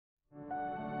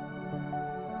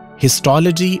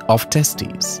histology of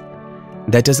testes,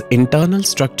 that is internal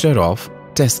structure of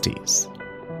testes.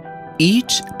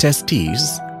 Each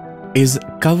testis is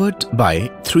covered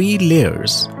by 3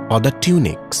 layers or the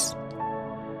tunics,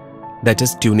 that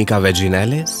is tunica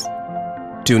vaginalis,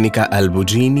 tunica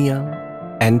albuginea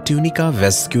and tunica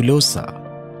vasculosa.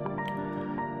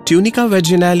 Tunica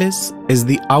vaginalis is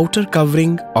the outer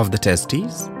covering of the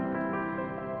testes.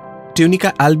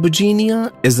 Tunica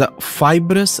albuginea is a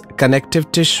fibrous connective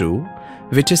tissue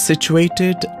which is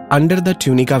situated under the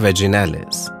tunica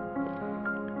vaginalis.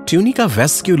 Tunica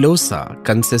vasculosa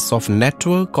consists of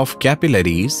network of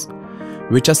capillaries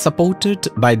which are supported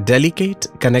by delicate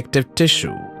connective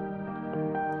tissue.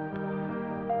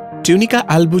 Tunica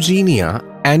albuginea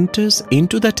enters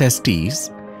into the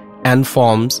testes and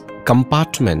forms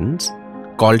compartments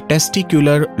called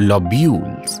testicular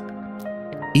lobules.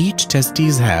 Each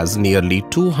testis has nearly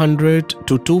 200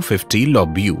 to 250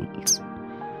 lobules.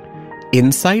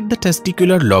 Inside the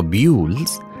testicular lobules,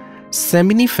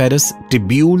 seminiferous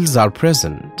tubules are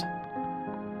present.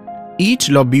 Each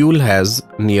lobule has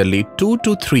nearly 2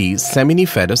 to 3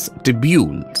 seminiferous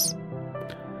tubules.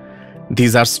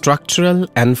 These are structural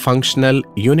and functional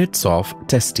units of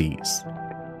testes.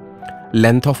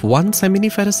 Length of one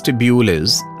seminiferous tubule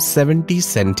is 70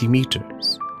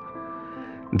 centimeters.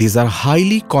 These are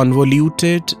highly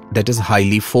convoluted, that is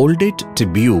highly folded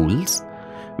tubules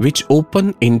which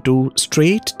open into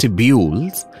straight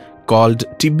tubules called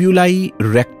tubuli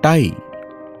recti.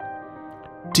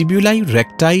 Tubuli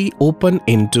recti open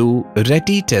into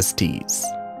reti testes.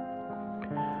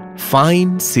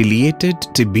 Fine ciliated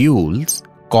tubules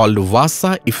called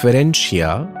vasa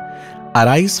efferentia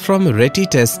arise from reti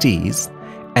testes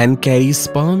and carry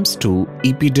sperms to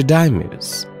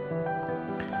epididymis.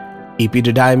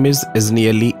 Epididymis is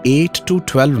nearly 8 to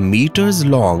 12 meters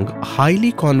long,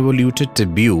 highly convoluted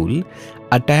tubule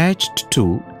attached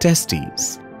to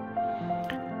testes.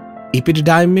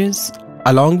 Epididymis,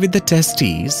 along with the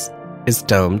testes, is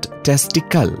termed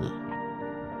testicle.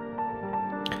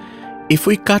 If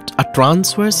we cut a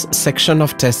transverse section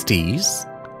of testes,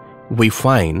 we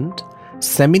find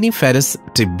seminiferous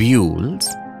tubules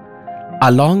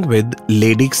along with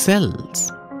Leydig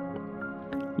cells.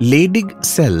 Leydig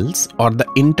cells or the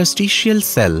interstitial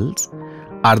cells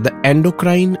are the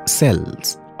endocrine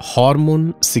cells,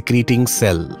 hormone secreting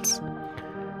cells.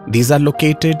 These are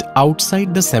located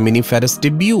outside the seminiferous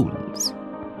tubules.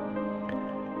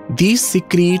 These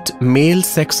secrete male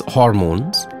sex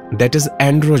hormones, that is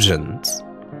androgens.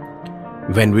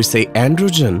 When we say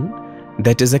androgen,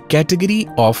 that is a category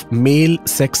of male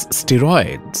sex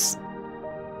steroids.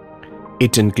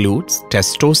 It includes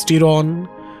testosterone,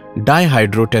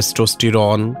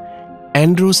 dihydrotestosterone,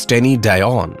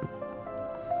 androstenedione.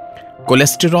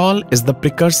 Cholesterol is the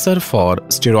precursor for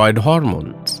steroid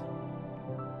hormones.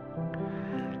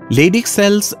 Leydig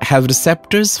cells have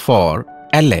receptors for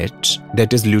LH,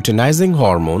 that is luteinizing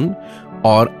hormone,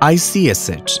 or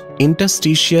ICSH,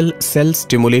 interstitial cell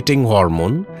stimulating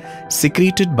hormone,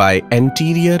 secreted by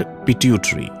anterior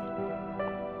pituitary.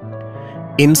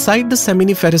 Inside the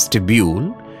seminiferous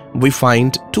tubule, we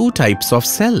find 2 types of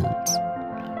cells,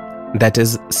 that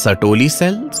is Sertoli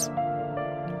cells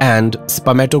and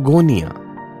spermatogonia.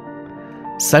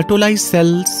 Sertoli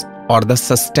cells or the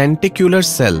sustentacular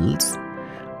cells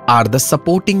are the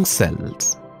supporting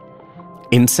cells.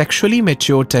 In sexually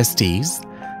mature testes,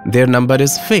 their number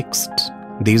is fixed.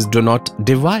 These do not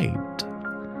divide.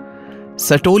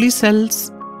 Sertoli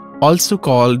cells, also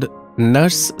called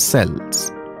nurse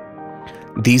cells.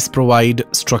 These provide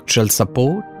structural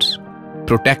support,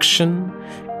 protection,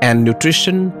 and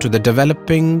nutrition to the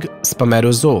developing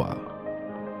spermatozoa.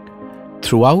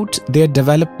 Throughout their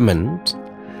development,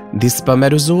 the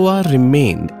spermatozoa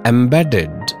remain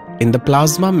embedded in the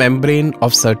plasma membrane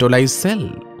of Sertoli cell.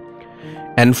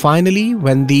 And finally,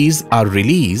 when these are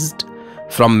released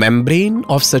from membrane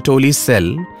of Sertoli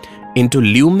cell into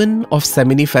lumen of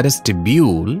seminiferous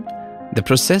tubule, the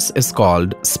process is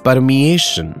called Sperm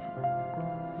Iation.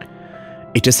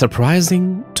 It is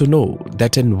surprising to know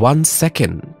that in 1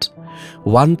 second,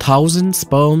 1,000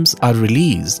 sperms are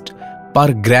released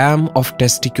per gram of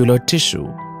testicular tissue.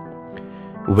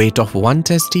 Weight of one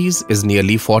testis is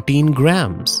nearly 14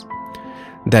 grams.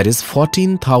 That is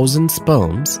 14,000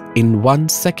 sperms in 1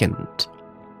 second.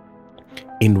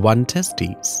 In one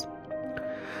testis.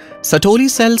 Sertoli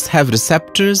cells have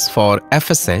receptors for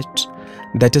FSH,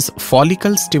 that is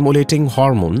follicle stimulating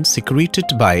hormone secreted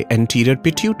by anterior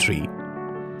pituitary.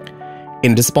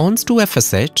 In response to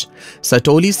FSH,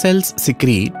 Sertoli cells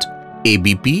secrete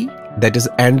ABP, that is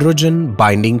androgen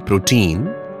binding protein,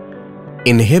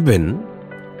 inhibin.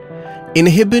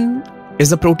 Inhibin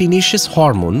is a proteinaceous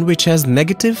hormone which has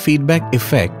negative feedback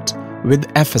effect with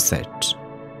FSH.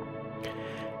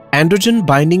 Androgen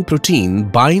binding protein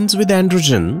binds with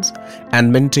androgens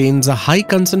and maintains a high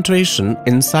concentration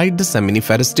inside the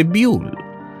seminiferous tubule.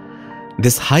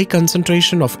 This high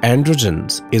concentration of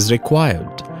androgens is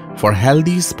required for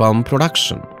healthy sperm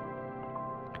production.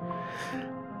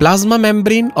 Plasma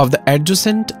membrane of the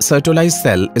adjacent Sertoli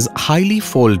cell is highly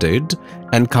folded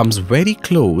and comes very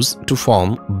close to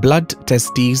form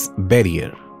blood-testis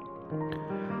barrier.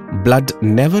 Blood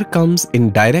never comes in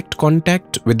direct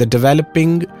contact with the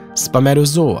developing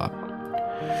spermatozoa.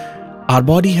 Our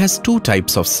body has two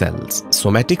types of cells,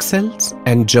 somatic cells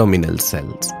and germinal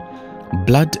cells.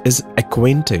 Blood is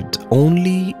acquainted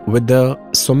only with the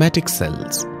somatic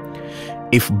cells.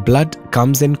 If blood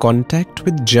comes in contact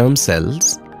with germ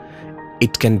cells,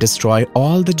 it can destroy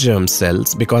all the germ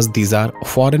cells because these are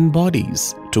foreign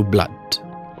bodies to blood.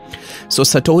 So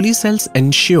Sertoli cells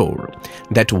ensure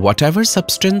that whatever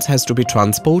substance has to be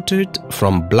transported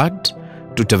from blood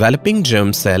to developing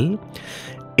germ cell,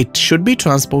 it should be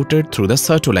transported through the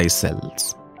Sertoli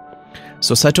cells.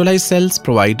 So Sertoli cells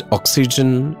provide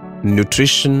oxygen,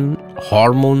 nutrition,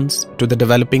 hormones to the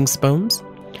developing sperms,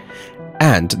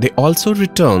 and they also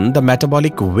return the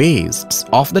metabolic wastes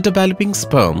of the developing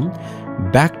sperm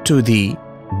back to the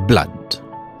blood.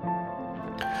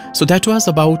 So that was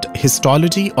about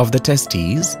histology of the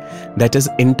testes, that is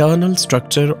internal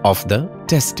structure of the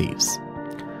testes.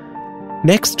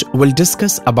 Next, we'll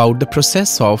discuss about the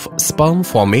process of sperm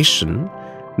formation,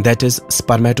 that is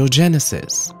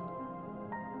spermatogenesis.